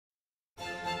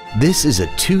This is a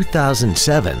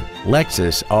 2007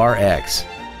 Lexus RX.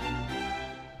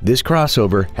 This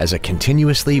crossover has a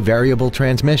continuously variable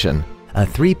transmission, a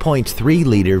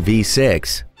 3.3-liter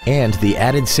V6, and the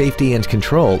added safety and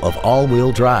control of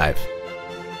all-wheel drive.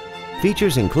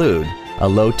 Features include a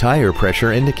low tire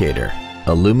pressure indicator,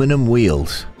 aluminum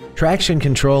wheels, traction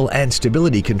control and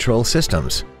stability control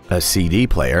systems, a CD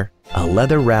player, a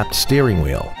leather-wrapped steering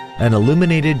wheel, an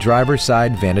illuminated driver's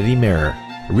side vanity mirror,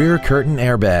 rear curtain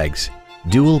airbags,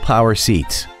 dual power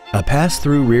seats, a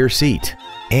pass-through rear seat,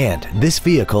 and this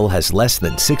vehicle has less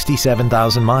than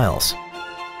 67,000 miles.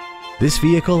 This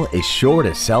vehicle is sure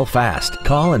to sell fast.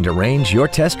 Call and arrange your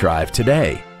test drive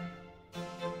today.